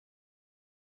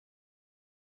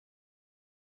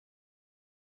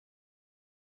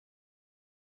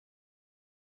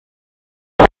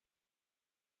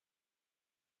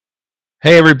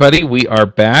Hey everybody, we are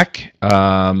back.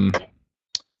 Our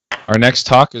next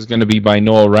talk is going to be by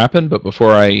Noel Rappin, but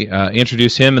before I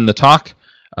introduce him in the talk,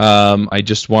 I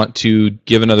just want to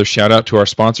give another shout out to our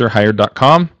sponsor,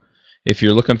 Hired.com. If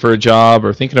you're looking for a job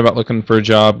or thinking about looking for a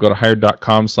job, go to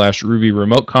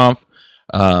Hired.com/RubyRemoteConf.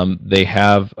 They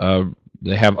have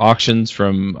auctions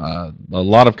from a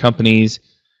lot of companies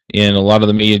in a lot of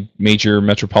the major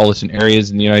metropolitan areas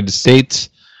in the United States.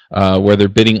 Where they're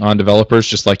bidding on developers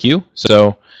just like you.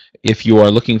 So if you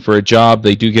are looking for a job,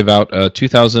 they do give out a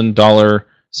 $2,000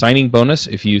 signing bonus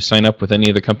if you sign up with any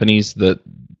of the companies that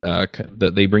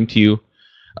they bring to you.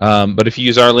 But if you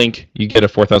use our link, you get a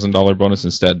 $4,000 bonus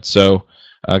instead. So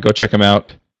go check them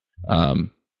out.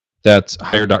 That's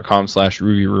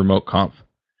hire.com/RubyRemoteConf.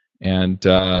 And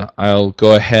I'll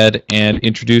go ahead and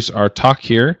introduce our talk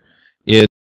here.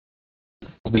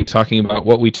 We'll be talking about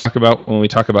what we talk about when we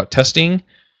talk about testing.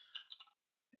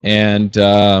 And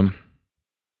just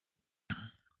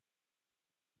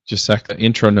a sec, the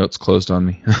intro notes closed on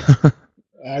me.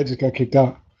 I just got kicked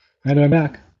out. And I'm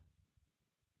back.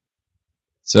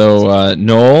 So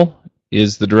Noel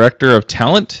is the director of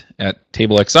talent at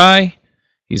TableXI.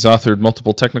 He's authored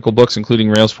multiple technical books, including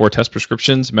Rails 4 Test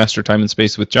Prescriptions, Master Time and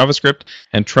Space with JavaScript,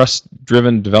 and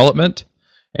Trust-Driven Development.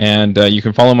 And you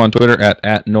can follow him on Twitter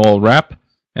at NoelRapp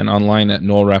and online at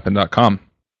noelrappin.com.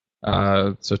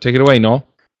 So take it away, Noel.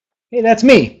 Hey, that's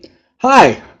me.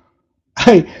 Hi.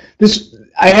 I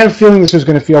had a feeling this was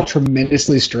going to feel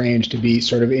tremendously strange to be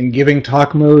sort of in giving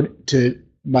talk mode to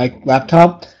my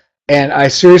laptop, and I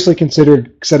seriously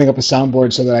considered setting up a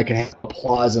soundboard so that I could have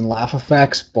applause and laugh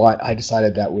effects, but I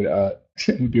decided that would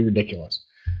it would be ridiculous.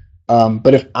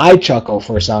 But if I chuckle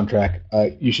for a soundtrack,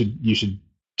 you should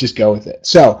just go with it.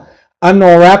 So I'm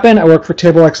Noel Rappin. I work for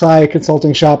TableXI, a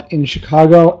consulting shop in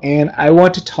Chicago, and I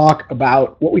want to talk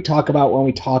about what we talk about when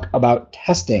we talk about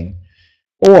testing,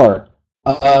 or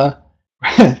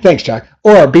thanks, Chuck,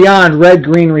 or beyond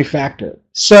red-green refactor.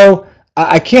 So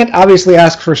I can't obviously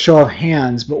ask for a show of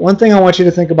hands, but one thing I want you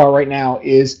to think about right now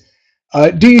is,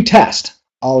 do you test,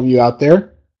 all of you out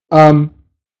there?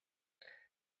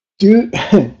 Do you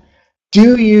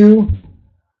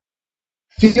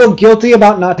feel guilty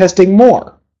about not testing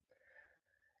more?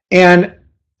 And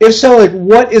if so, like,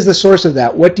 what is the source of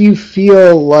that? What do you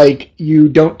feel like you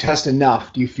don't test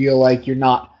enough? Do you feel like you're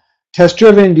not test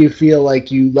driven? Do you feel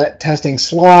like you let testing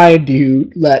slide? Do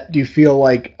you feel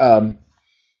like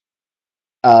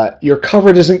your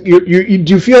cover doesn't? Do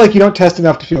you feel like you don't test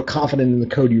enough to feel confident in the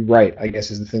code you write? I guess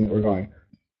is the thing that we're going.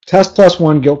 Test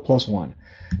 +1, guilt +1.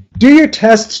 Do your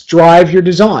tests drive your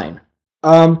design?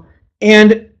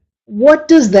 And what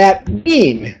does that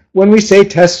mean when we say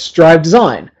tests drive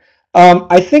design?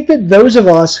 I think that those of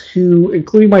us who,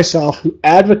 including myself, who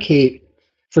advocate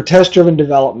for test-driven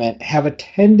development have a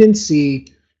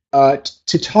tendency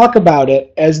to talk about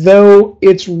it as though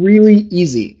it's really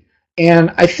easy.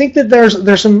 And I think that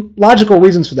there's some logical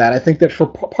reasons for that. I think that for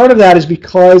part of that is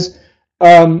because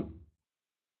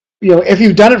if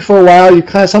you've done it for a while,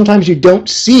 sometimes you don't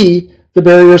see the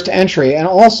barriers to entry. And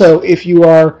also, if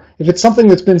it's something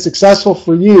that's been successful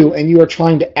for you and you are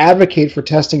trying to advocate for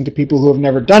testing to people who have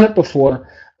never done it before,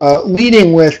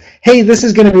 leading with, hey, this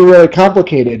is going to be really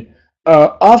complicated,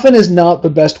 often is not the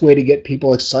best way to get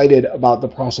people excited about the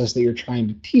process that you're trying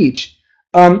to teach.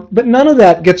 But none of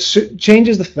that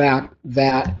changes the fact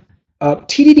that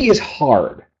TDD is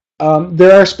hard.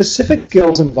 There are specific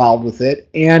skills involved with it,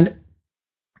 and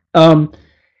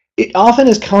it often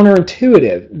is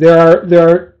counterintuitive. There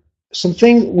are some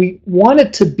things we want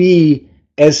it to be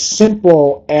as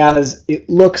simple as it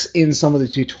looks in some of the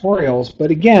tutorials,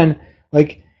 but again,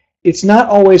 like, it's not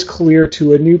always clear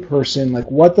to a new person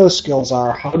like what those skills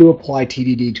are, how to apply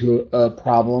TDD to a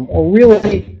problem, or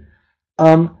really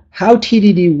how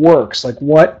TDD works, like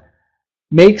what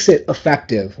makes it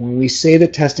effective. When we say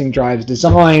that testing drives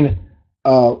design,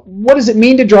 what does it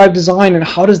mean to drive design, and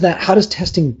how does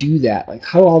testing do that? Like,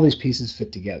 how do all these pieces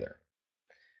fit together?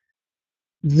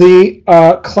 The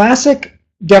classic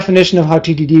definition of how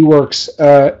TDD works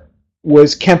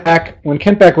was Kent Beck. When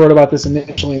Kent Beck wrote about this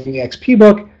initially in the XP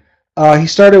book, he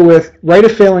started with write a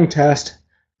failing test,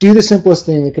 do the simplest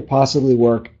thing that could possibly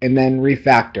work, and then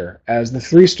refactor as the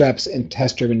 3 steps in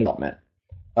test-driven development,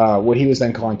 what he was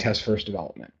then calling test-first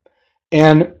development.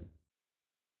 And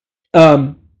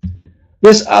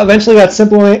this eventually got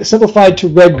simplified to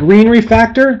red-green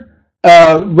refactor.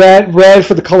 Red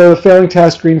for the color of the failing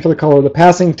test, green for the color of the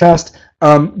passing test.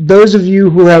 Those of you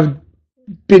who have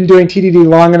been doing TDD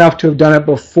long enough to have done it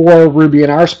before Ruby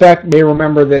and RSpec may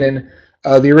remember that in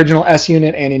the original S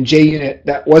unit and in J unit,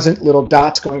 that wasn't little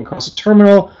dots going across a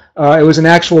terminal. It was an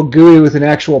actual GUI with an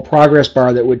actual progress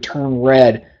bar that would turn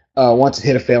red once it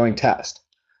hit a failing test.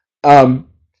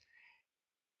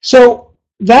 So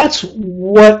that's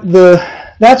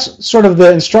sort of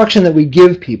the instruction that we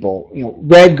give people.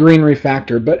 Red, green,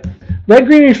 refactor. But red,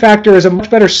 green, refactor is a much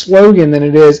better slogan than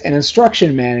it is an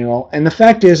instruction manual. And the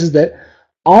fact is that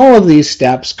all of these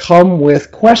steps come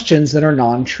with questions that are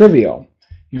non-trivial.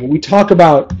 We talk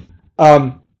about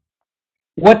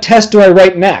what test do I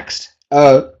write next?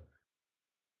 Are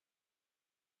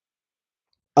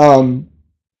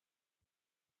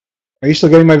you still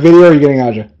getting my video, or are you getting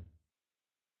Aja?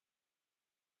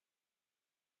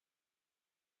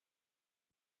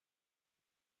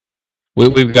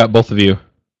 We've got both of you.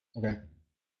 Okay.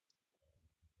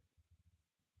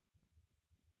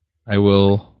 I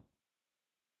will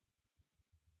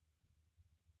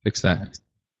fix that.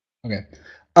 Okay.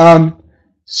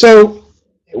 So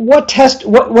what test?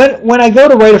 When I go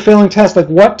to write a failing test, like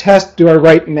what test do I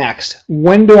write next?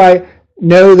 When do I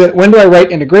know that? When do I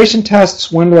write integration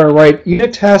tests? When do I write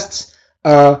unit tests?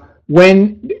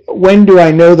 When do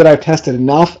I know that I've tested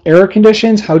enough error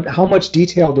conditions? How much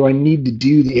detail do I need to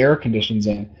do the error conditions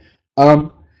in?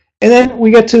 And then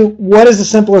we get to what is the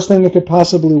simplest thing that could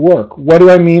possibly work? What do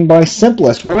I mean by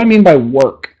simplest? What do I mean by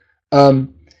work?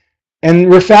 And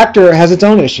refactor has its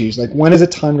own issues, like when is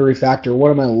it time to refactor?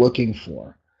 What am I looking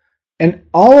for? And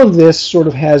all of this sort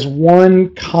of has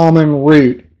one common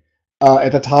root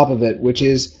at the top of it, which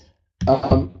is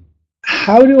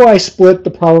how do I split the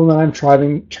problem that I'm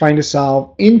trying to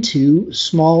solve into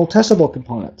small testable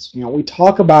components? We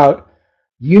talk about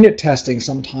unit testing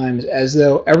sometimes as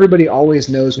though everybody always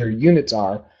knows where units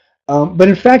are, but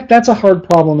in fact that's a hard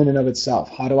problem in and of itself.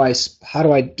 How do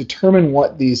I determine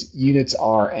what these units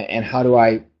are, and how do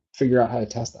I figure out how to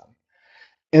test them?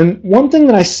 And one thing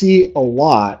that I see a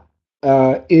lot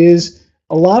is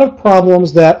a lot of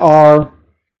problems that are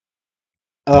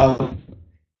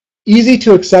easy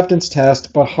to acceptance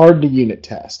test but hard to unit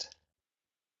test.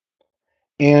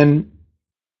 And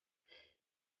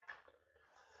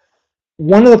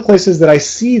one of the places that I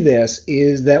see this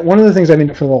is that one of the things I've been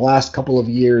doing for the last couple of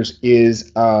years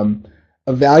is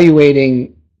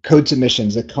evaluating code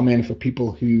submissions that come in for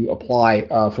people who apply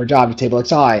for a job at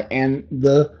TableXI. And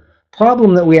the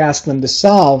problem that we ask them to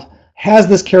solve has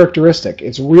this characteristic.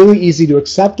 It's really easy to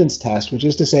acceptance test, which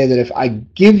is to say that if I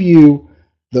give you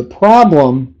the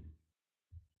problem,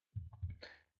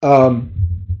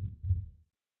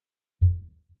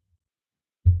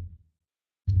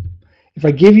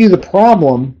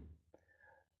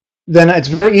 then it's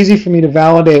very easy for me to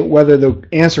validate whether the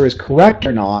answer is correct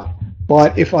or not.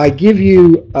 But if I give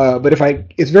you,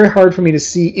 it's very hard for me to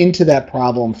see into that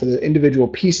problem for the individual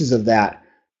pieces of that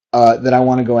that I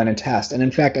want to go in and test. And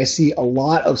in fact, I see a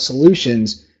lot of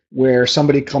solutions where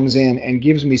somebody comes in and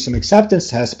gives me some acceptance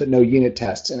tests but no unit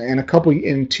tests. And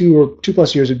in 2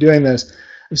 plus years of doing this,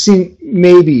 I've seen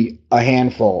maybe a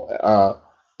handful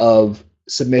of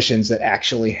submissions that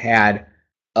actually had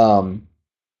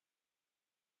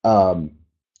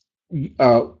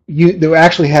they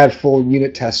actually had full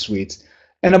unit test suites,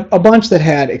 and a bunch that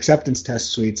had acceptance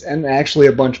test suites, and actually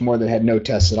a bunch more that had no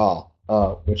tests at all,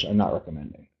 which I'm not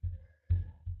recommending.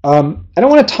 I don't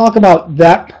want to talk about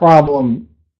that problem.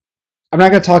 I'm not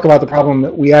going to talk about the problem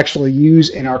that we actually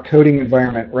use in our coding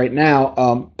environment right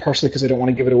now, partially because I don't want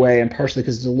to give it away, and partially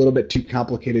because it's a little bit too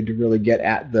complicated to really get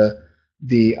at the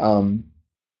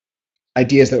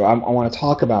ideas that I want to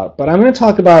talk about. But I'm going to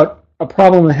talk about a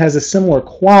problem that has a similar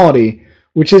quality,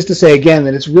 which is to say, again,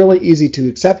 that it's really easy to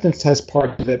acceptance test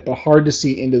part of it, but hard to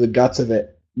see into the guts of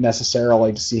it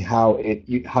necessarily to see how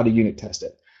to unit test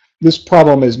it. This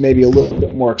problem is maybe a little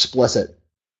bit more explicit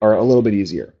or a little bit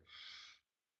easier.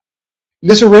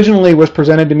 This originally was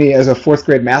presented to me as a 4th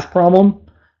grade math problem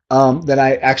that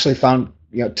I actually found,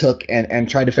 took and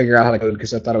tried to figure out how to code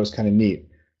because I thought it was kind of neat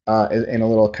in a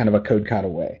little kind of a code kind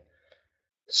of way.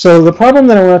 So the problem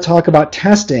that I want to talk about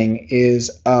testing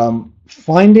is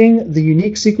finding the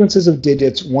unique sequences of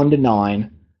digits 1 to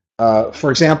 9,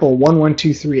 for example, 1, 1,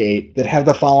 2, 3, 8, that have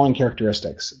the following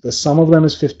characteristics. The sum of them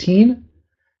is 15.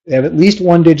 They have at least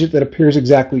one digit that appears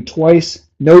exactly twice,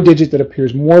 no digit that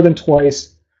appears more than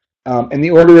twice, and the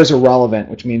order is irrelevant,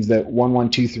 which means that 1, 1,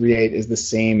 2, 3, 8 is the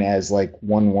same as like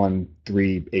 1, 1,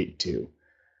 3, 8, 2.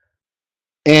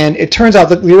 And it turns out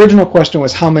that the original question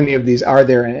was how many of these are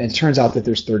there, and it turns out that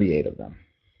there's 38 of them.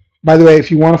 By the way,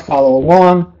 if you want to follow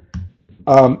along,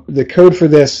 the code for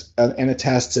this and the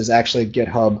tests is actually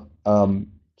GitHub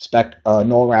spec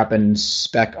nullwrappin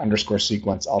spec _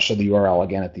 sequence. I'll show the URL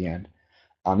again at the end.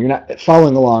 You're not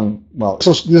following along well,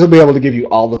 so this will be able to give you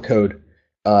all the code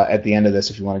at the end of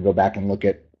this if you want to go back and look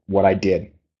at what I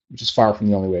did. which is far from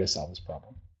the only way to solve this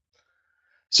problem.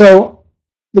 So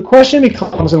the question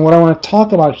becomes, and what I want to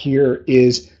talk about here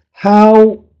is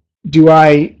how do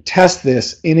I test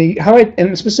this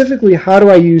and specifically how do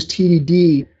I use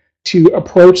TDD to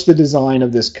approach the design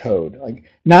of this code? Like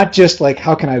not just like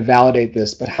how can I validate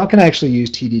this, but how can I actually use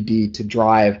TDD to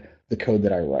drive the code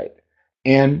that I write?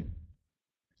 And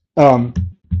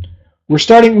we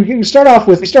start off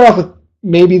with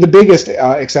maybe the biggest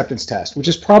acceptance test, which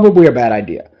is probably a bad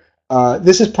idea.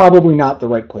 This is probably not the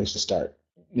right place to start.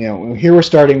 Here we're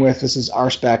starting with, this is our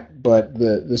spec, but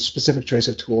the specific choice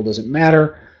of tool doesn't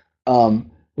matter.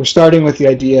 We're starting with the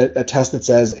idea, a test that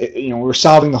says, we're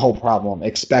solving the whole problem.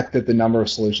 Expect that the number of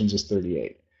solutions is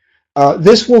 38.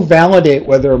 This will validate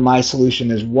whether my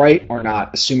solution is right or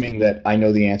not, assuming that I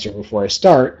know the answer before I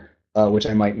start, which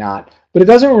I might not. But it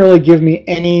doesn't really give me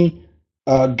any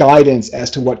guidance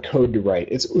as to what code to write.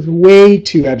 It's way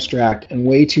too abstract and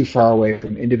way too far away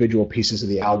from individual pieces of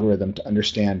the algorithm to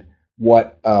understand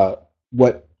what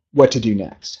to do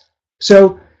next.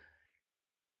 So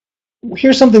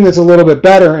here's something that's a little bit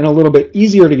better and a little bit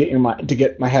easier to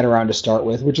get my head around to start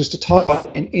with, which is to talk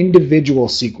about an individual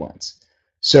sequence.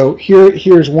 So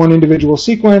here's one individual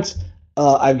sequence.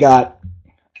 I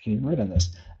can even write on this.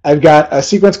 I've got a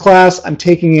sequence class. I'm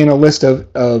taking in a list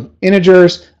of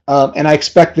integers, and I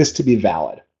expect this to be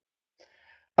valid.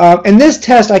 And this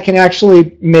test I can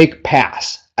actually make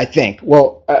pass, I think.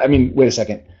 Well, I mean, wait a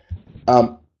second.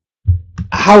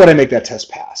 How would I make that test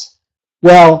pass?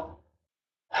 Well,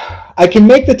 I can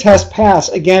make the test pass,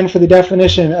 again, for the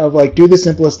definition of like do the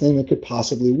simplest thing that could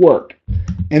possibly work.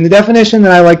 And the definition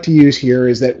that I like to use here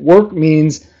is that work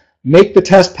means make the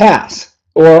test pass,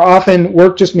 or often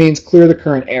work just means clear the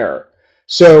current error.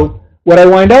 So what I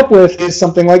wind up with is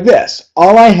something like this.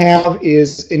 All I have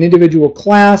is an individual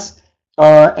class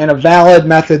and a valid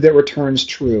method that returns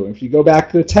true. If you go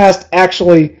back to the test,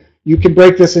 actually, you can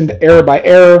break this into error by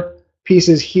error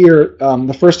pieces here.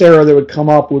 The first error that would come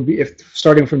up would be, if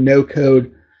starting from no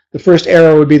code, the first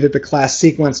error would be that the class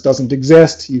sequence doesn't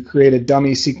exist. You create a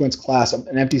dummy sequence class,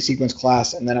 an empty sequence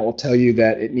class, and then it will tell you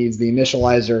that it needs the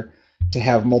initializer to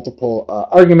have multiple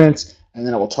arguments, and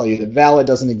then it will tell you that valid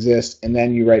doesn't exist, and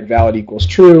then you write valid equals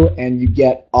true, and you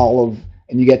get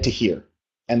to here,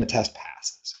 and the test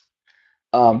passes.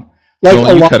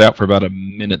 You cut out for about a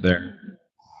minute there.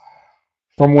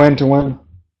 From when to when?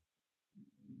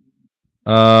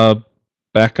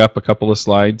 Back up a couple of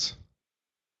slides.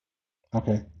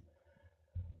 Okay.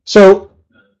 So.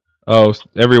 Oh,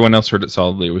 everyone else heard it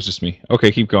solidly. It was just me.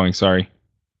 Okay, keep going. Sorry.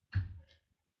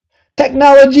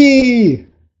 Technology!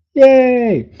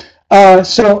 Yay!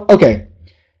 Okay.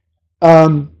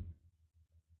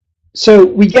 So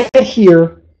we get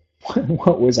here.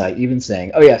 What was I even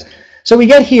saying? Oh, yes. So we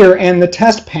get here, and the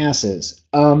test passes.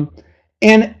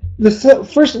 And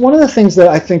first, one of the things that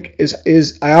I think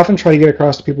is I often try to get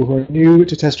across to people who are new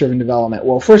to test-driven development.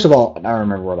 Well, first of all, I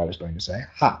remember what I was going to say.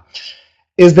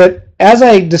 Is that as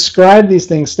I describe these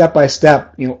things step by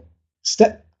step,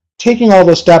 taking all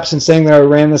those steps and saying that I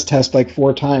ran this test like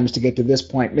 4 times to get to this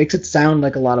point makes it sound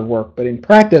like a lot of work, but in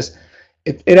practice,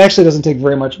 it actually doesn't take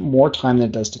very much more time than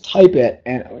it does to type it.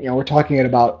 And we're talking at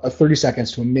about 30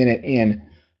 seconds to a minute in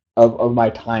of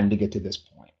my time to get to this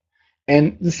point.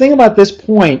 And the thing about this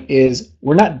point is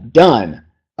we're not done.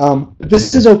 But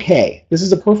this is okay. This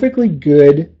is a perfectly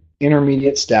good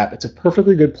intermediate step. It's a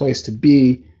perfectly good place to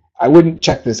be. I wouldn't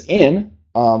check this in.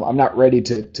 I'm not ready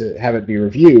to have it be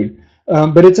reviewed.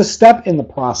 But it's a step in the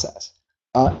process.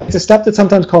 It's a step that's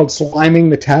sometimes called sliming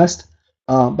the test,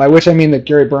 by which I mean that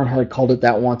Gary Bernhardt called it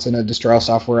that once in a Destrel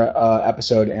Software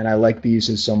episode, and I like the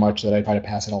uses so much that I try to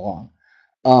pass it along.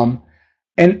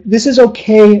 And this is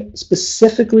okay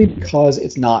specifically because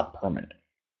it's not permanent.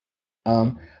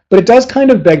 But it does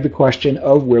kind of beg the question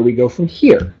of where we go from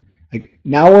here. Like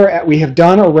now we have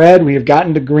done a red, we have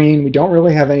gotten to green, we don't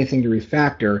really have anything to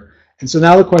refactor. And so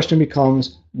now the question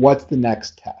becomes, what's the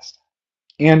next test?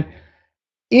 And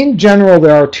in general,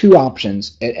 there are 2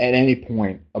 options at any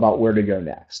point about where to go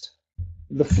next.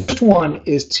 The first one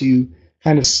is to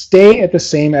kind of stay at the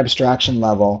same abstraction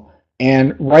level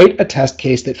and write a test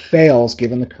case that fails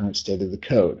given the current state of the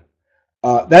code.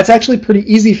 That's actually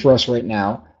pretty easy for us right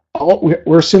now.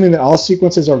 We're assuming that all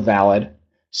sequences are valid,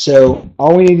 so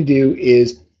all we need to do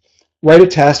is write a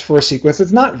test for a sequence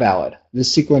that's not valid.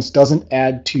 This sequence doesn't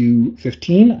add to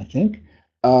 15, I think,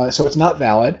 so it's not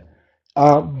valid.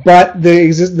 But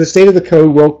the state of the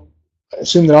code will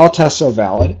assume that all tests are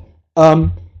valid,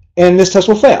 and this test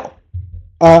will fail.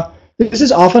 This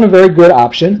is often a very good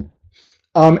option.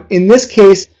 In this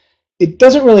case, it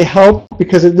doesn't really help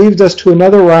because it leads us to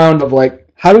another round of like,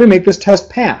 how do we make this test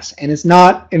pass? And it's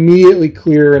not immediately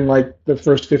clear in like the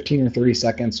first 15 or 30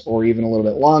 seconds or even a little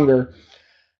bit longer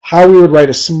how we would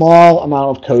write a small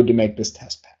amount of code to make this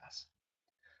test pass.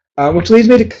 Which leads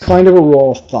me to kind of a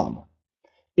rule of thumb.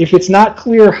 If it's not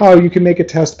clear how you can make a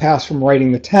test pass from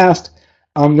writing the test,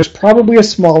 there's probably a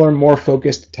smaller, more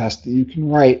focused test that you can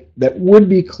write that would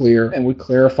be clear and would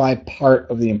clarify part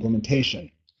of the implementation.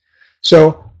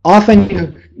 So often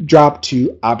you drop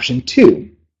to option 2,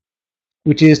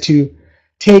 which is to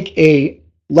take a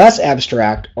less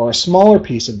abstract or a smaller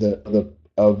piece of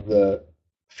the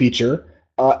feature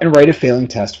and write a failing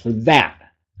test for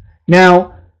that.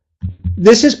 Now,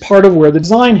 this is part of where the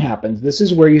design happens. This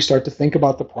is where you start to think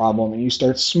about the problem and you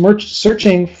start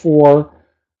searching for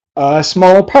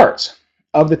smaller parts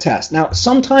of the test. Now,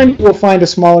 sometimes you'll find a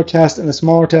smaller test, and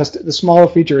the smaller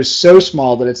feature is so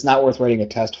small that it's not worth writing a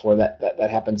test for. That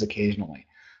happens occasionally.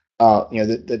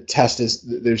 The test is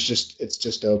it's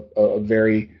just a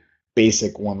very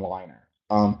basic one-liner.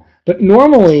 But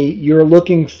normally you're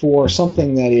looking for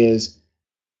something that is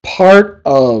part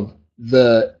of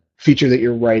the feature that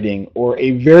you're writing, or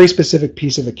a very specific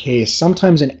piece of a case.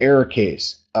 Sometimes an error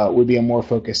case would be a more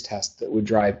focused test that would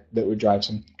drive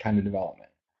some kind of development.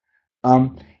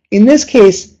 In this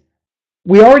case,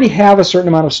 we already have a certain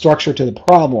amount of structure to the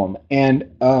problem, and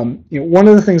one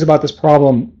of the things about this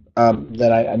problem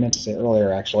that I meant to say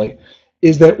earlier, actually,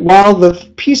 is that while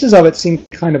the pieces of it seem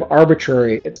kind of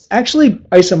arbitrary, it's actually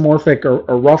isomorphic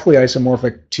or roughly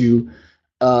isomorphic to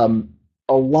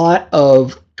a lot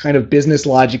of kind of business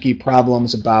logic-y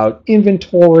problems about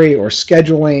inventory or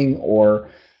scheduling, or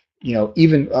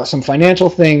even some financial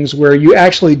things where you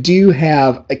actually do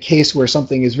have a case where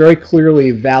something is very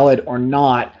clearly valid or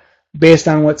not based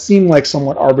on what seemed like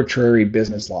somewhat arbitrary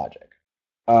business logic.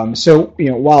 So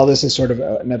while this is sort of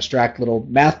an abstract little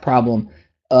math problem,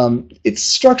 it's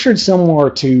structured similar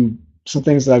to some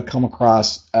things that I've come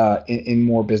across in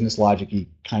more business logic-y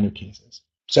kind of cases.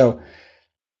 So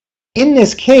in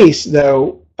this case,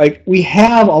 though, like, we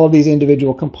have all of these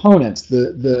individual components.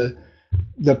 The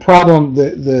problem,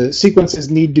 the sequences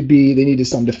need to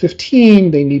sum to 15.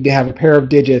 They need to have a pair of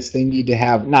digits. They need to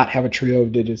not have a trio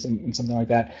of digits and something like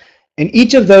that. And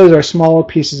each of those are smaller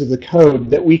pieces of the code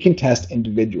that we can test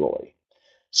individually.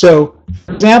 So,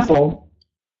 for example,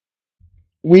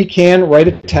 we can write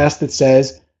a test that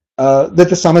says that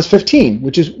the sum is 15,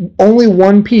 which is only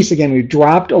one piece. Again, we've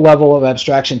dropped a level of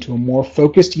abstraction to a more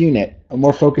focused unit, a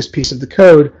more focused piece of the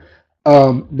code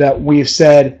that we've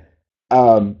said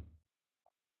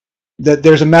that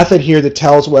there's a method here that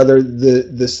tells whether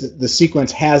the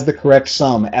sequence has the correct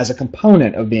sum as a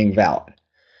component of being valid.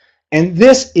 And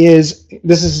this is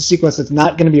a sequence that's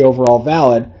not going to be overall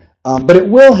valid, but it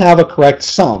will have a correct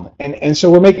sum. And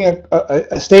so we're making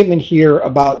a statement here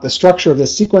about the structure of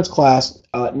this sequence class,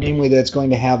 namely that it's going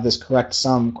to have this correct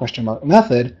sum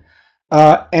method,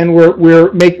 and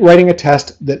we're writing a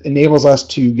test that enables us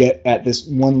to get at this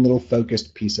one little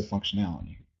focused piece of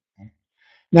functionality.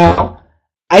 Now,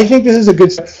 I think this is a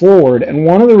good step forward, and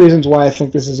one of the reasons why I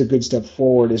think this is a good step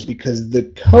forward is because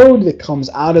the code that comes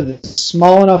out of this is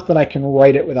small enough that I can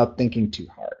write it without thinking too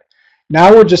hard. Now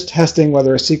we're just testing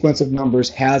whether a sequence of numbers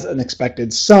has an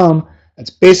expected sum. That's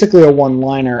basically a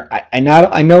one-liner.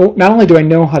 Not only do I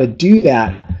know how to do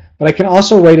that, but I can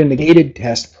also write a negated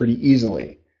test pretty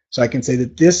easily. So I can say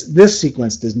that this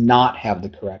sequence does not have the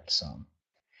correct sum.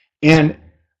 And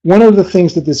one of the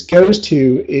things that this goes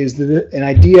to is an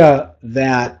idea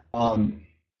that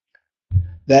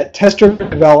that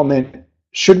test-driven development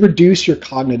should reduce your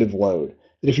cognitive load.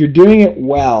 That if you're doing it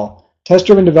well,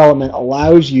 test-driven development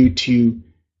allows you to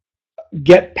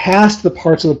get past the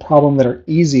parts of the problem that are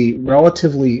easy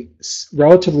relatively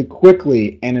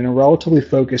quickly and in a relatively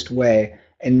focused way,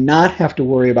 and not have to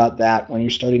worry about that when you're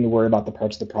starting to worry about the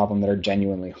parts of the problem that are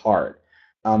genuinely hard.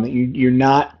 You're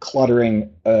not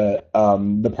cluttering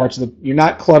you're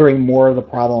not cluttering more of the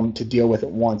problem to deal with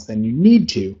at once than you need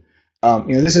to.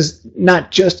 This is not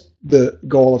just the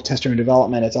goal of test-driven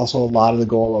development. It's also a lot of the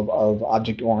goal of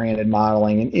object-oriented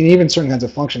modeling and even certain kinds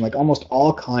of function. Like almost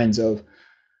all kinds of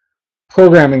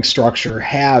programming structure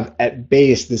have at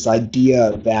base this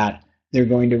idea that they're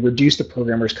going to reduce the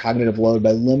programmer's cognitive load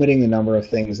by limiting the number of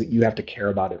things that you have to care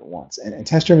about at once. And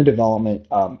test-driven development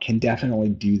can definitely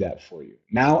do that for you.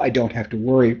 Now I don't have to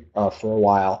worry for a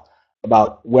while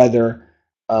about whether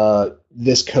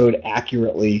this code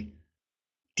accurately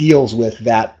deals with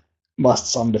that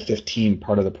must sum to 15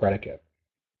 part of the predicate.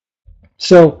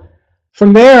 So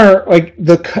from there, like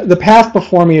the path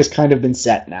before me has kind of been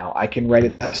set now. I can write a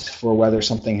test for whether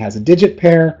something has a digit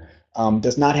pair.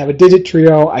 does not have a digit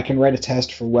trio, I can write a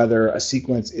test for whether a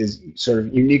sequence is sort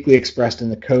of uniquely expressed in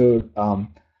the code,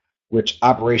 which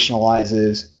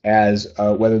operationalizes as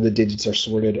whether the digits are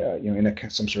sorted in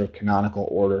some sort of canonical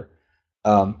order.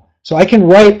 So I can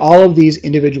write all of these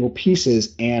individual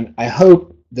pieces, and I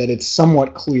hope that it's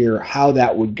somewhat clear how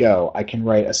that would go. I can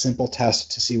write a simple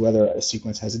test to see whether a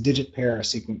sequence has a digit pair, a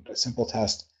simple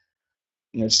test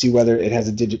to see whether it has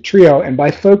a digit trio. And by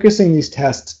focusing these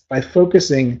tests, by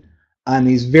focusing on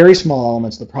these very small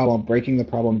elements of the problem, breaking the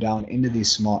problem down into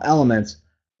these small elements,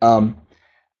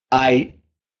 I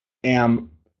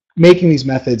am making these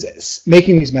methods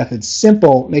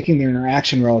simple, making their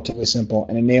interaction relatively simple,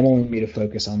 and enabling me to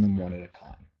focus on them one at a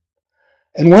time.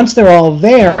 And once they're all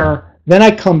there, then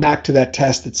I come back to that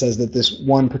test that says that this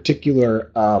one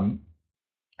particular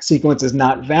sequence is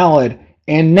not valid.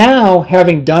 And now,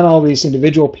 having done all these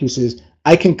individual pieces,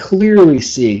 I can clearly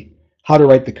see how to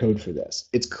write the code for this.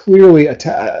 It's clearly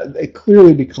it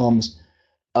clearly becomes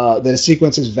that a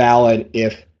sequence is valid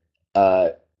if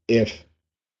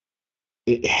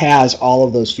it has all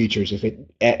of those features. If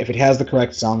it has the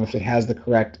correct sum, if it has the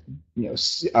correct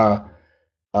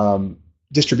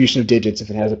distribution of digits,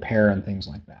 if it has a pair and things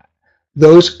like that.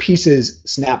 Those pieces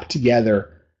snap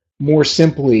together more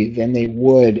simply than they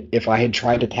would if I had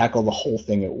tried to tackle the whole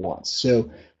thing at once.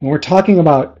 So when we're talking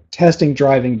about testing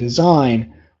driving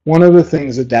design, one of the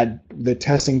things that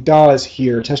testing does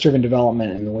here, test-driven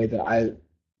development, and the way that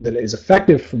is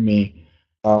effective for me,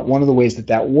 one of the ways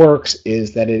that works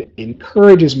is that it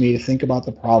encourages me to think about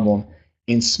the problem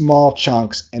in small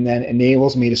chunks, and then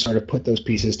enables me to sort of put those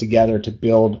pieces together to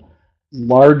build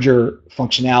larger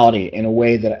functionality in a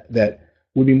way that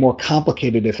would be more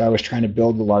complicated if I was trying to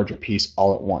build the larger piece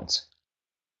all at once.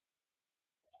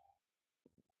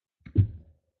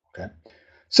 Okay,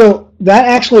 so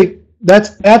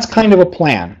that's kind of a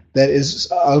plan that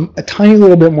is a tiny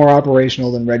little bit more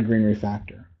operational than red-green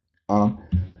refactor.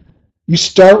 You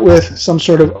start with some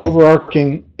sort of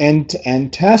overarching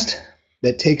end-to-end test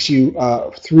that takes you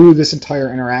through this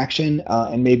entire interaction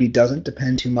and maybe doesn't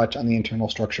depend too much on the internal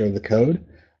structure of the code.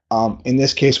 In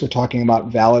this case, we're talking about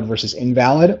valid versus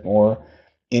invalid, or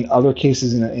in other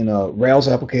cases, in a Rails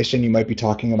application, you might be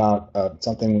talking about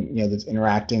something that's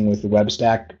interacting with the web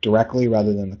stack directly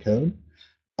rather than the code.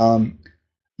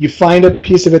 You find a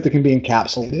piece of it that can be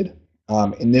encapsulated.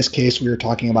 In this case, we were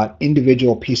talking about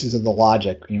individual pieces of the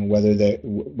logic,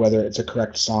 whether it's a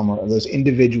correct sum or those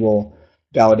individual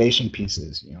validation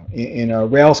pieces. In a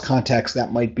Rails context,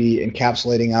 that might be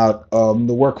encapsulating out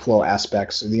the workflow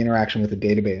aspects of the interaction with the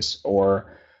database,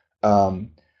 or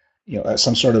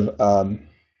some sort of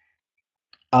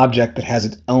object that has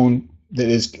its own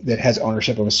that has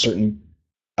ownership of a certain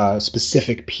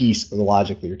specific piece of the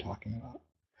logic that you're talking about.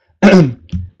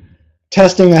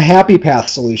 Testing a happy path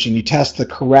solution, you test the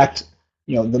correct,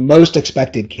 the most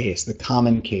expected case, the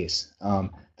common case,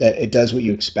 that it does what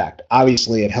you expect.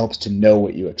 Obviously, it helps to know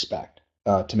what you expect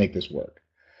to make this work.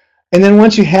 And then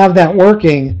once you have that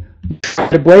working, try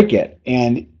to break it.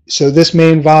 And so this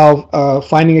may involve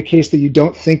finding a case that you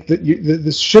don't think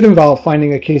this should involve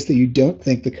finding a case that you don't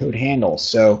think the code handles.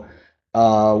 So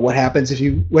what happens if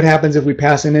we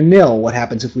pass in a nil? What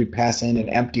happens if we pass in an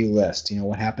empty list?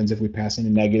 What happens if we pass in a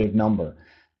negative number?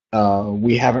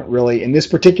 We haven't really, in this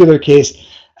particular case,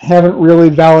 haven't really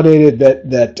validated that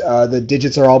the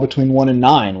digits are all between 1 and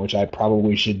 9, which I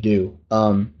probably should do.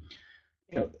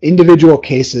 Individual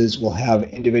cases will have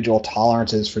individual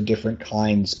tolerances for different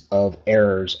kinds of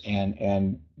errors,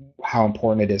 and how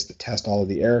important it is to test all of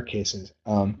the error cases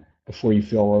before you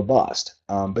feel robust.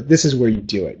 But this is where you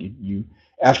do it. You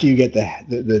after you get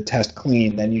the test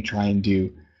clean, then you try and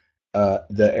do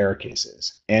the error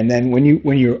cases. And then when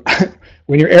your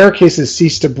error cases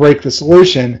cease to break the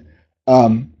solution,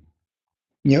 then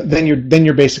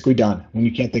you're basically done when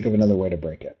you can't think of another way to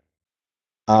break it.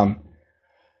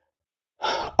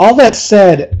 All that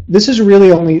said, this is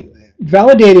really only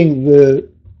validating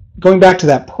going back to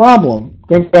that problem,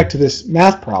 going back to this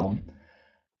math problem.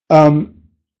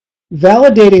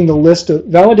 Validating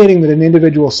that an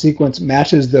individual sequence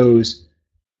matches those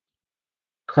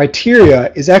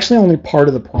criteria is actually only part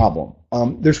of the problem.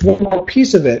 There's one more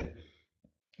piece of it,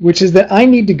 which is that I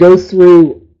need to go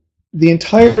through the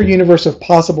entire universe of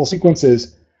possible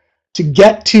sequences to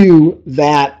get to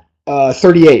that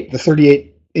 38, the 38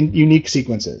 unique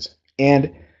sequences.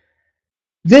 And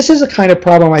this is a kind of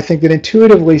problem I think that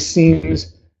intuitively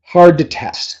seems hard to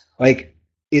test. Like,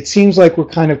 it seems like we're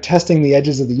kind of testing the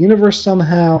edges of the universe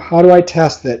somehow. How do I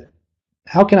test that?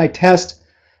 How can I test?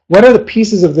 What are the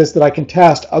pieces of this that I can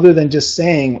test other than just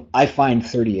saying I find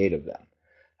 38 of them?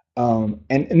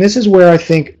 And this is where I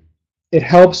think it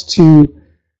helps to,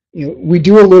 we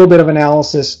do a little bit of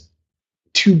analysis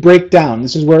to break down.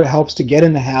 This is where it helps to get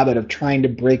in the habit of trying to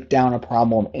break down a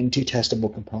problem into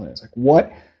testable components. Like,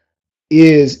 what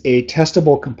is a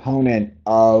testable component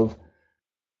of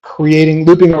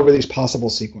looping over these possible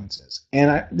sequences? And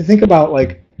I think about,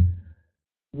 like,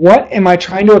 what am I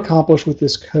trying to accomplish with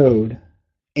this code?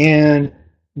 And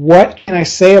what can I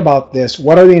say about this?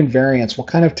 What are the invariants? What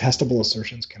kind of testable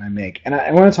assertions can I make? And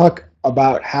I want to talk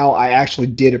about how I actually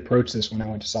did approach this when I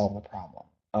went to solve the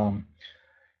problem.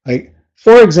 Like,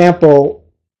 for example,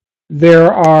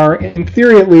 there are, in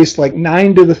theory at least, like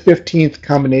 9 to the 15th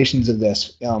combinations of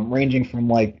this, ranging from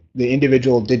like the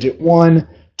individual digit 1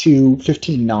 to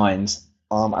 15 nines,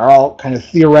 are all kind of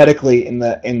theoretically in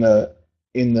the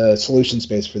solution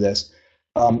space for this.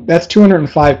 That's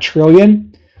 205 trillion.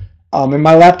 And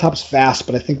my laptop's fast,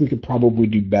 but I think we could probably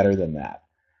do better than that.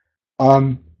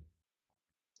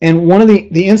 And one of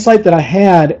the insight that I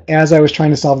had as I was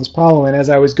trying to solve this problem, and as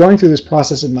I was going through this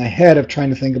process in my head of trying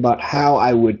to think about how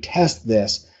I would test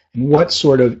this and what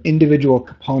sort of individual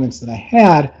components that I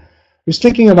had, was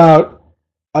thinking about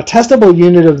a testable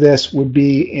unit of this would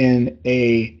be in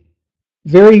a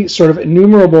very sort of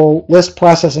enumerable list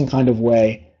processing kind of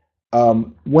way.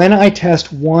 When I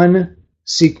test one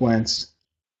sequence,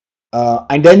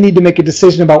 I then need to make a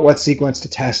decision about what sequence to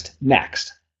test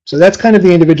next. So that's kind of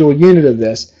the individual unit of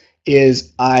this.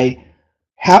 Is I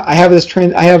have this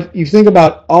you think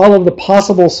about all of the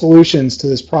possible solutions to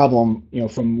this problem,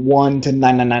 from 1 to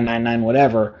 99999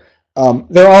 whatever.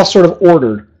 They're all sort of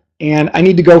ordered, and I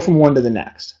need to go from one to the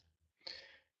next.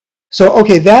 So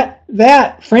okay,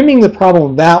 that framing the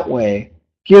problem that way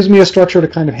gives me a structure to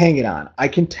kind of hang it on. I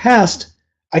can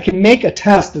make a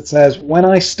test that says when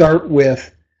I start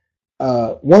with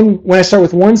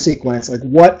one sequence, like,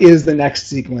 what is the next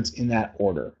sequence in that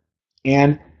order?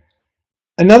 And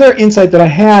another insight that I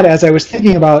had as I was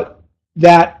thinking about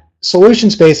that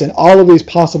solution space and all of these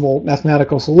possible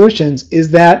mathematical solutions is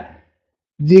that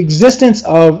the existence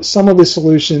of some of the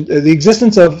solutions, the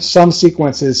existence of some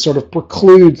sequences sort of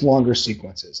precludes longer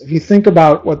sequences. If you think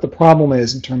about what the problem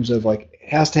is in terms of, like, it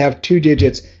has to have 2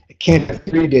 digits, it can't have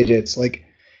 3 digits, like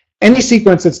any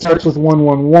sequence that starts with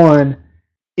 111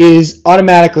 is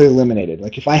automatically eliminated.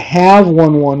 Like, if I have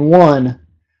 111,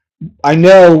 I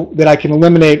know that I can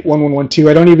eliminate 1112.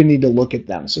 I don't even need to look at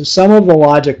them. So some of the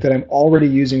logic that I'm already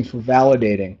using for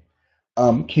validating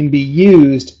can be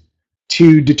used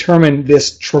to determine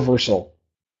this traversal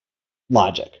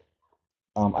logic.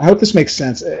 I hope this makes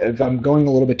sense. If I'm going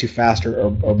a little bit too fast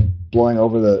or blowing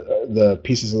over the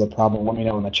pieces of the problem, let me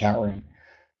know in the chat room.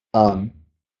 I'm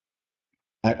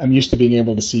used to being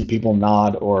able to see people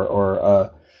nod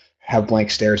or have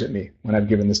blank stares at me when I've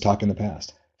given this talk in the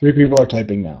past. 3 people are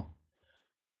typing now.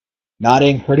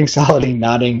 Nodding, hurting soliding,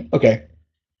 nodding. Okay.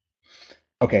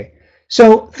 Okay.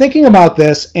 So thinking about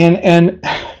this and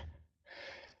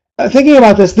thinking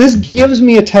about this gives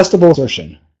me a testable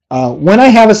assertion. When I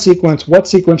have a sequence, what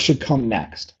sequence should come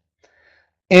next?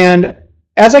 And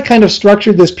as I kind of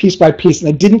structured this piece by piece, and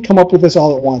I didn't come up with this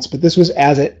all at once, but this was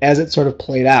as it sort of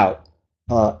played out.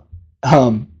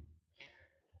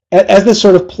 As this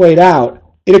sort of played out,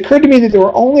 it occurred to me that there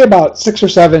were only about 6 or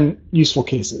 7 useful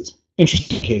cases,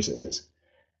 interesting cases.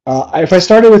 If I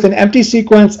started with an empty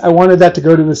sequence, I wanted that to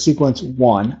go to the sequence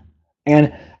 1.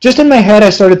 And just in my head, I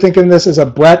started thinking of this as a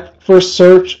breadth first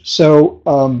search. So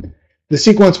the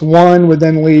sequence 1 would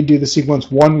then lead to the sequence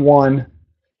 11,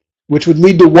 which would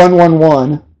lead to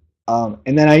 111.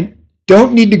 And then I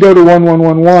don't need to go to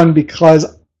 1111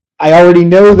 because I already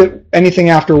know that anything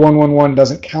after 111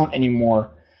 doesn't count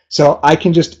anymore. So I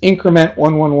can just increment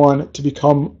 111 to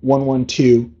become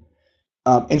 112,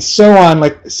 and so on.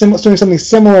 Like doing something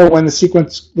similar when the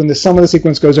sum of the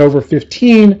sequence goes over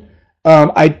 15,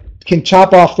 I can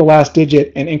chop off the last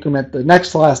digit and increment the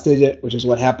next to last digit, which is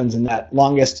what happens in that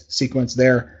longest sequence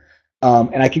there.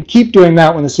 And I can keep doing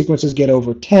that when the sequences get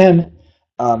over 10.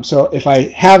 So if I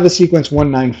have the sequence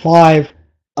 195,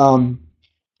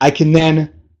 I can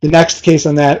then. The next case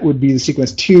on that would be the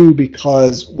sequence 2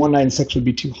 because 196 would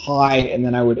be too high, and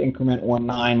then I would increment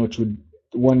 19, which would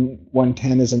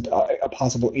 110 isn't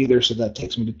possible either, so that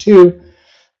takes me to 2.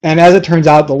 And as it turns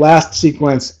out, the last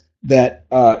sequence that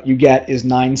you get is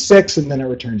 96, and then it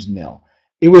returns nil.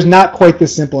 It was not quite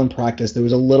this simple in practice. There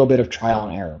was a little bit of trial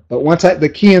and error. But the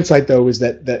key insight though was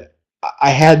that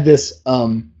I had this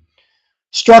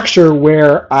structure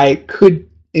where I could,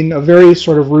 in a very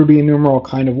sort of Ruby enumeral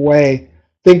kind of way,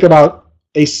 think about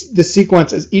the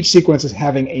sequence as each sequence is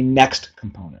having a next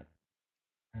component.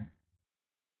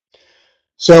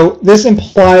 So this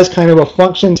implies kind of a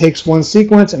function takes one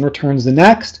sequence and returns the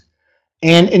next.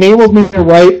 and enabled me to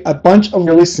write a bunch of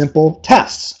really simple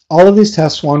tests. All of these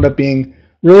tests wound up being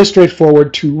really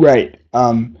straightforward to write.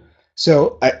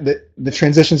 The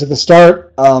transitions at the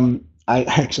start, I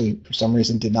actually, for some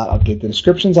reason, did not update the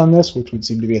descriptions on this, which would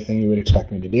seem to be a thing you would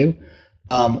expect me to do.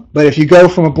 But if you go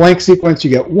from a blank sequence, you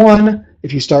get 1.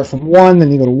 If you start from 1,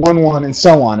 then you go to 1, 1, and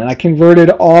so on. And I converted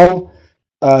all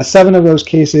 7 of those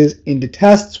cases into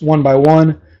tests one by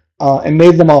one, and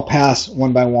made them all pass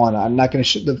one by one. I'm not going to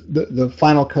show the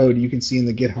final code you can see in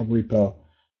the GitHub repo.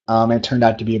 It turned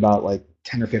out to be about like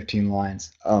 10 or 15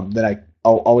 lines that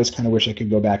I'll always kind of wish I could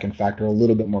go back and factor a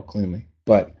little bit more cleanly.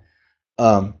 But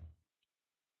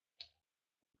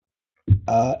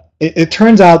it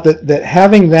turns out that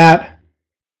having that,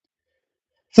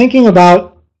 thinking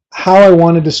about how I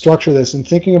wanted to structure this and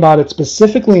thinking about it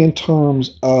specifically in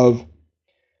terms of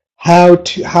how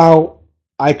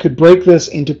I could break this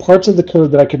into parts of the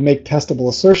code that I could make testable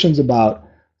assertions about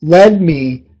led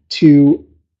me to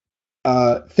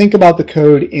think about the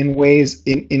code in ways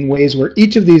where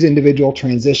each of these individual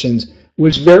transitions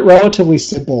was relatively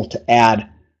simple to add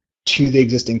to the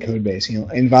existing code base.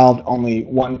 Involved only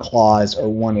one clause or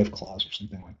one if clause or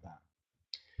something like that.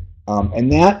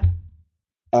 And that,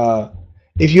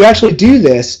 if you actually do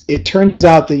this, it turns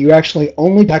out that you actually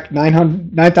only detect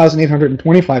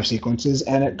 9,825 sequences,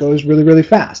 and it goes really, really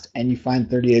fast, and you find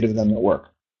 38 of them that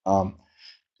work.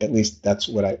 At least that's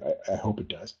what I hope it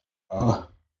does.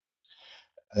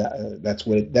 That's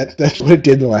what it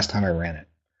did the last time I ran it.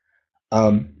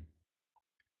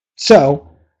 So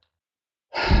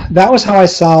that was how I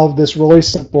solved this really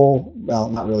simple, well,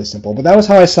 not really simple, but that was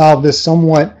how I solved this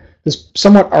somewhat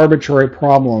arbitrary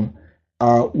problem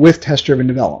with test-driven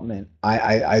development.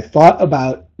 I thought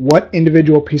about what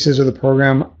individual pieces of the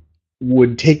program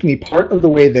would take me part of the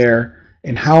way there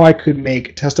and how I could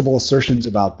make testable assertions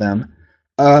about them.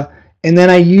 And then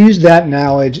I used that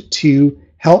knowledge to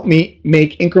help me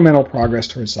make incremental progress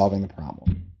towards solving the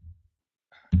problem.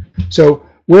 So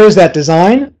where is that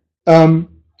design?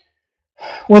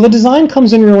 Well, the design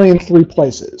comes in really in 3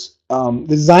 places. The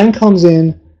design comes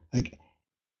in like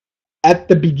at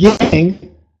the beginning.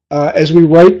 As we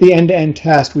write the end-to-end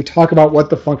test, we talk about what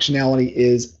the functionality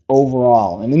is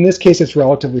overall. And in this case, it's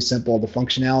relatively simple. The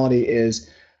functionality is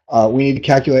we need to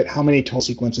calculate how many total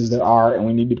sequences there are, and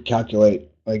we need to calculate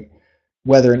like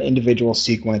whether an individual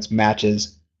sequence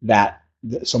matches that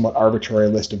somewhat arbitrary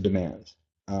list of demands.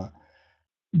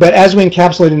 But as we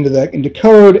encapsulate into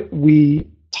code, we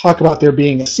talk about there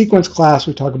being a sequence class.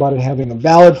 We talk about it having a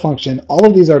valid function. All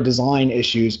of these are design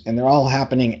issues, and they're all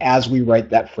happening as we write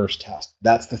that first test.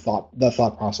 That's the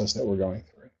thought process that we're going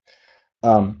through.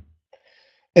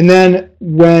 And then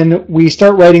when we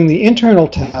start writing the internal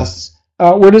tests,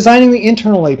 we're designing the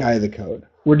internal API of the code.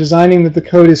 We're designing that the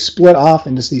code is split off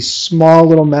into these small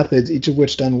little methods, each of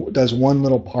which does one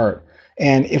little part.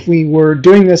 And if we were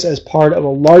doing this as part of a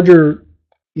larger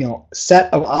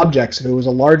set of objects, if it was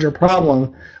a larger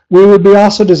problem, we would be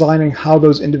also designing how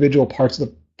those individual parts of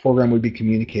the program would be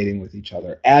communicating with each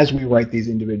other as we write these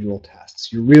individual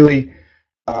tests. You really,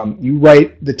 you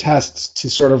write the tests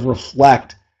to sort of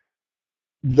reflect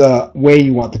the way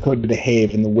you want the code to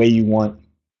behave and the way you want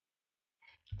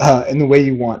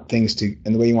things to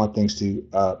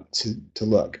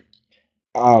look.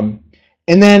 And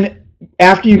then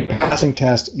after you passing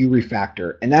test, you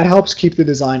refactor, and that helps keep the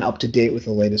design up to date with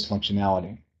the latest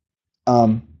functionality.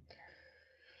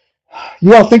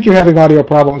 You all think you're having audio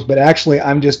problems, but actually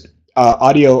I'm just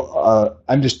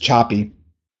I'm just choppy.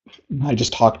 I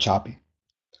just talk choppy.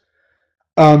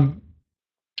 And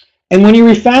when you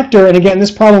refactor, and again, this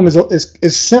problem is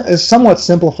somewhat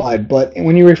simplified, but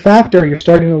when you refactor, you're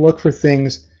starting to look for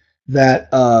things that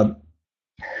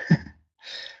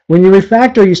when you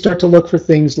refactor, you start to look for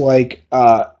things like,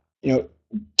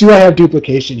 do I have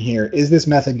duplication here? Is this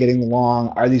method getting long?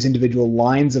 Are these individual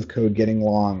lines of code getting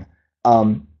long?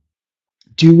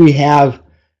 Do we have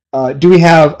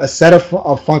a set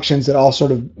of functions that all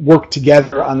sort of work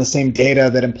together on the same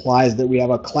data that implies that we have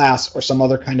a class or some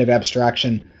other kind of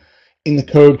abstraction in the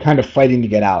code kind of fighting to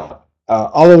get out?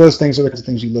 All of those things are the kinds of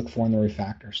things you look for in the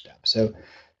refactor step. So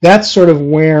that's sort of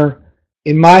where,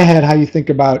 in my head, how you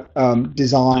think about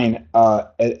design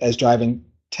as driving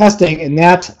testing, and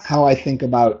that's how I think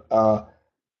about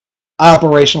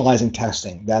operationalizing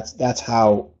testing. That's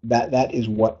how that is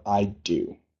what I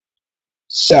do.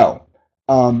 So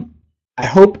I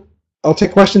hope I'll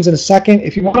take questions in a second.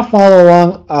 If you want to follow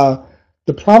along,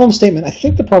 the problem statement, I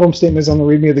think the problem statement is on the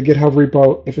README of the GitHub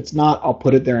repo. If it's not, I'll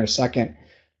put it there in a second.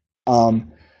 The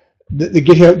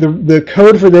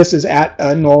code for this is at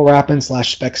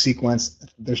nullwrappin/spec sequence.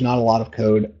 there's not a lot of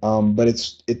code, but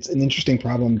it's an interesting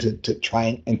problem to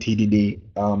try and TDD,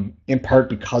 in part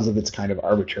because of its kind of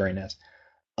arbitrariness.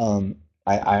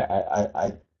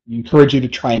 I encourage you to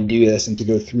try and do this and to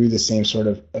go through the same sort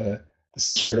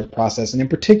of process, and in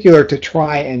particular to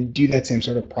try and do that same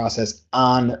sort of process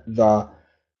on the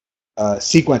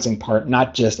sequencing part,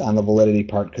 not just on the validity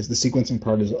part, because the sequencing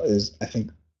part is I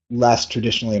think less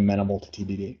traditionally amenable to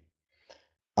TDD.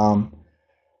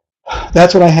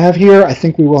 That's what I have here. I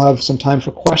think we will have some time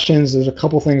for questions. There's a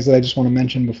couple things that I just want to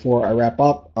mention before I wrap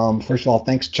up. First of all,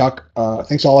 thanks, Chuck.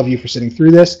 Thanks all of you for sitting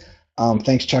through this.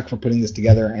 Thanks, Chuck, for putting this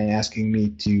together and asking me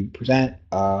to present.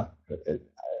 It's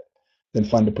been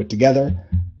fun to put together.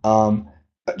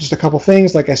 Just a couple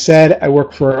things. Like I said, I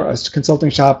work for a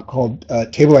consulting shop called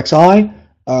TableXI,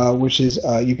 which is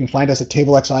you can find us at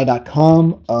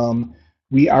tablexi.com.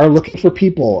 We are looking for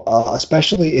people,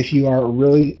 especially if you are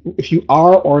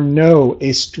or know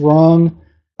a strong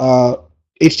HTML,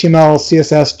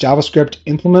 CSS, JavaScript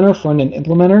implementer, front-end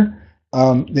implementer.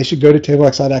 They should go to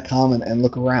tablexi.com and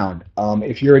look around.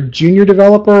 If you're a junior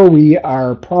developer, we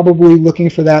are probably looking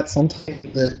for that sometime,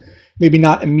 maybe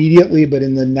not immediately, but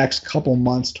in the next couple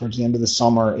months towards the end of the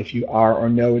summer, if you are or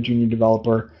know a junior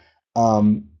developer.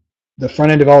 The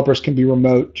front-end developers can be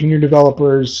remote. Junior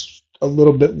developers, a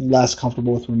little bit less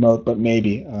comfortable with remote, but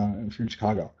maybe if you're in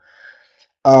Chicago.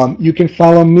 You can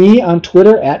follow me on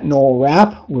Twitter at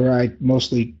NoelRapp, where I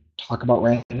mostly talk about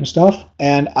random stuff.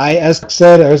 And as I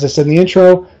said in the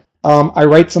intro, I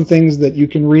write some things that you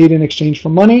can read in exchange for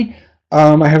money.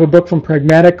 I have a book from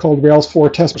Pragmatic called Rails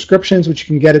 4 Test Prescriptions, which you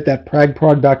can get at that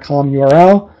pragprog.com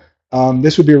URL.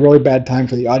 This would be a really bad time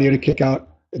for the audio to kick out,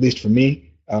 at least for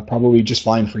me, probably just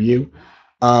fine for you.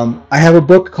 I have a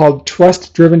book called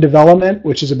Trust Driven Development,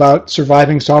 which is about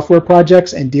surviving software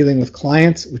projects and dealing with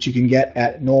clients, which you can get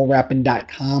at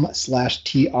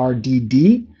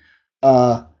noelrappin.com/TRDD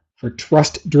for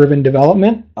Trust Driven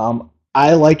Development.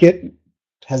 I like it. It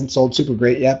hasn't sold super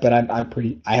great yet, but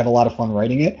I have a lot of fun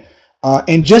writing it.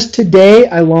 And just today,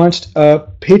 I launched a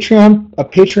Patreon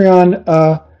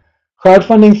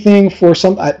crowdfunding thing for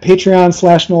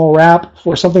Patreon/NoelRapp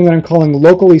for something that I'm calling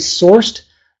Locally Sourced.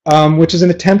 Which is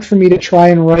an attempt for me to try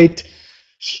and write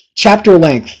chapter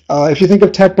length. If you think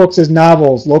of tech books as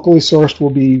novels, Locally Sourced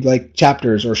will be like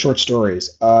chapters or short stories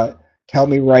to help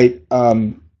me write,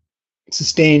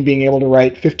 sustain being able to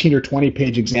write 15 or 20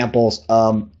 page examples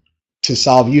to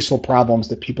solve useful problems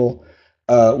that people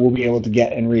will be able to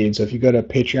get and read. So if you go to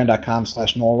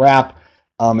patreon.com/NoelRapp,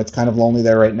 it's kind of lonely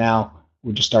there right now.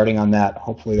 We're just starting on that.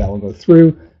 Hopefully that will go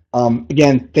through.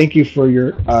 Again, thank you for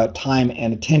your time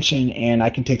and attention, and I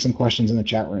can take some questions in the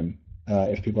chat room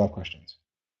if people have questions.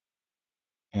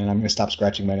 And I'm going to stop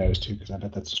scratching my nose too, because I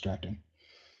bet that's distracting.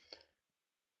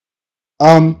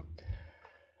 So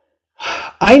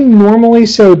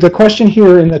the question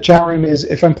here in the chat room is,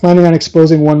 if I'm planning on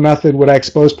exposing one method, would I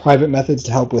expose private methods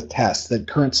to help with tests? That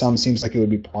current sum seems like it would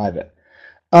be private.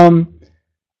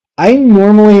 I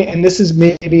normally, and this is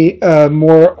maybe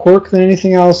more quirk than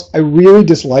anything else, I really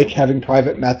dislike having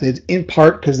private methods, in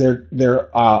part because they're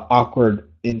awkward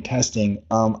in testing.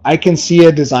 I can see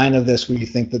a design of this where you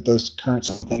think that those current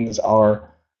things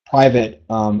are private.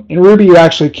 In Ruby, you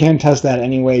actually can test that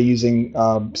anyway using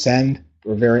send,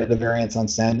 or the variants on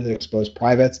send that expose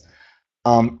privates.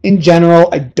 In general,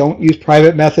 I don't use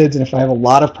private methods, and if I have a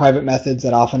lot of private methods,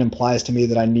 that often implies to me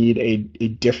that I need a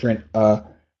different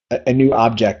a new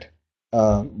object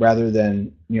rather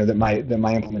than that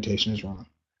my implementation is wrong.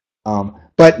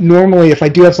 But normally, if I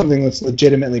do have something that's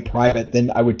legitimately private,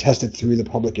 then I would test it through the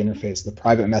public interface. The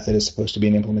private method is supposed to be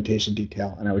an implementation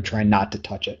detail, and I would try not to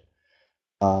touch it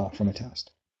from a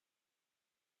test.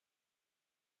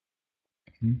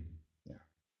 Yeah.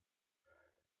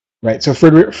 Right. So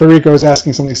Federico is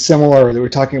asking something similar. They were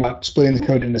talking about splitting the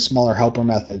code into smaller helper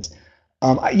methods.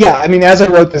 Yeah, I mean, as I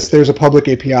wrote this, there's a public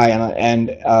API, and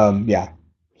yeah,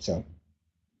 so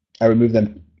I would move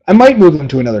them. I might move them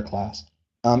to another class.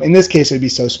 In this case, it'd be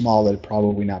so small that it'd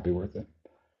probably not be worth it.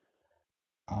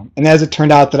 And as it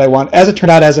turned out,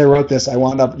 as I wrote this, I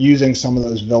wound up using some of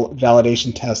those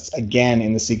validation tests again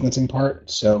in the sequencing part.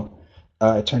 So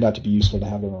it turned out to be useful to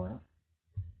have them around.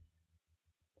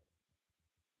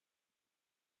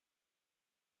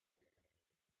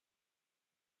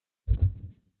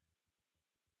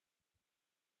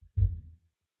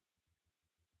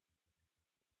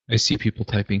 I see people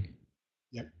typing.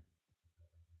 Yep.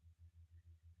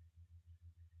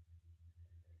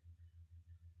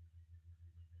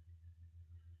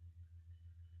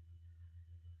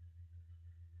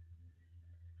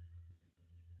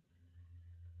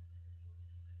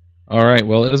 All right.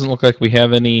 Well, it doesn't look like we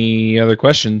have any other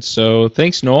questions. So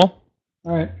thanks, Noel.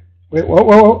 All right. Wait,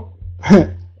 whoa.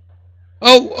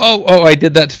 Oh! I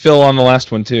did that to Phil on the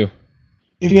last one too.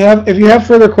 If you have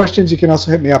further questions, you can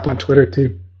also hit me up on Twitter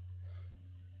too.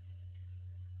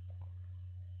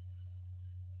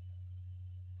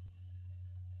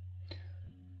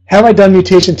 Have I done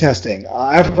mutation testing?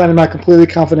 I have to find I'm not completely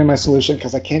confident in my solution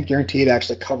because I can't guarantee it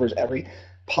actually covers every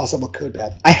possible code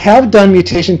path. I have done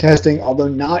mutation testing, although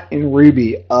not in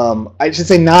Ruby. I should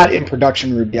say not in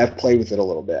production Ruby. I've played with it a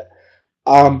little bit.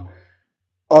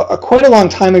 Quite a long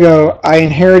time ago, I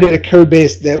inherited a code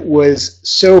base that was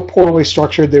so poorly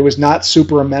structured that it was not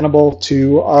super amenable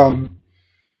to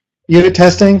unit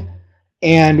testing,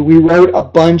 and we wrote a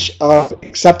bunch of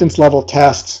acceptance level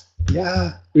tests.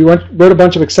 Yeah, we wrote a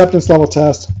bunch of acceptance level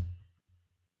tests.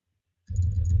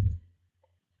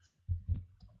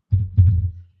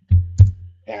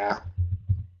 Yeah.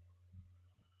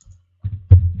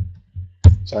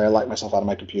 Sorry, I locked myself out of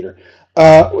my computer. We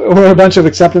wrote a bunch of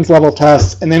acceptance level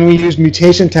tests, and then we used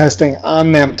mutation testing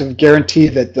on them to guarantee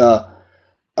that the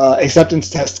acceptance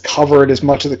tests covered as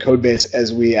much of the code base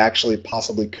as we actually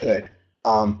possibly could.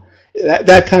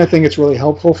 That kind of thing it's really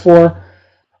helpful for.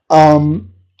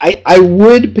 I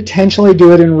would potentially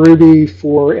do it in Ruby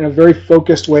in a very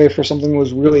focused way for something that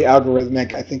was really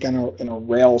algorithmic. I think in a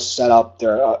Rails setup,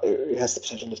 it has the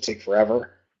potential to take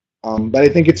forever. But I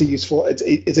think it's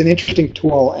it's an interesting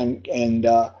tool, and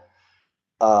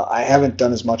I haven't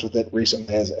done as much with it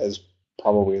recently as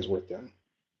probably is worth doing.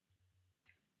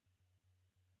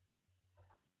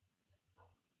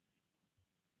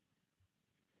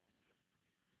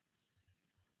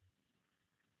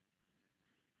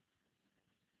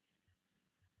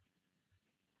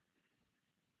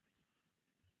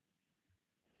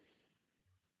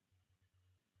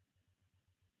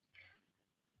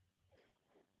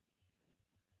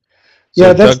 So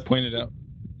Yeah, Doug pointed out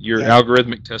your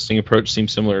algorithmic testing approach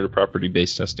seems similar to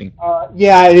property-based testing.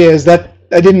 Yeah, it is. That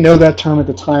I didn't know that term at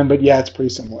the time, but yeah, it's pretty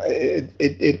similar. It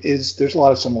is. There's a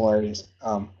lot of similarities.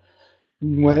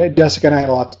 When Jessica and I had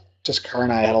a lot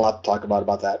to talk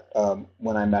about that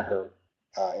when I met her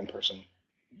in person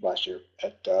last year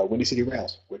at Windy City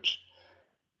Rails, which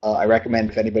I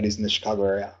recommend if anybody's in the Chicago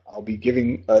area. I'll be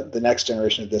giving the next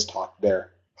generation of this talk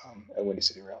there at Windy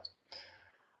City Rails.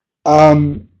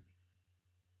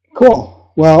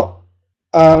 Cool. Well,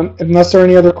 unless there are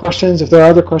any other questions, if there are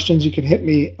other questions, you can hit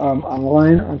me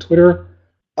online on Twitter.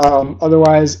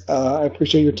 Otherwise, I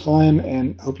appreciate your time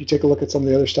and hope you take a look at some of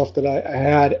the other stuff that I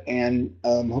had, and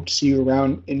hope to see you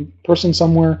around in person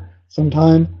somewhere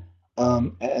sometime.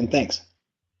 And thanks.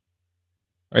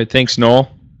 All right. Thanks,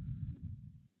 Noel.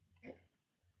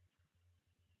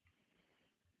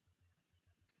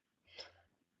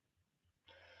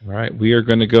 All right. We are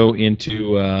going to go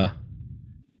into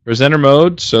presenter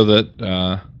mode so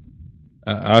that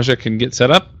Aja can get set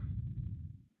up.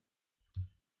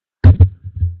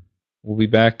 We'll be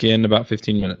back in about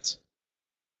 15 minutes.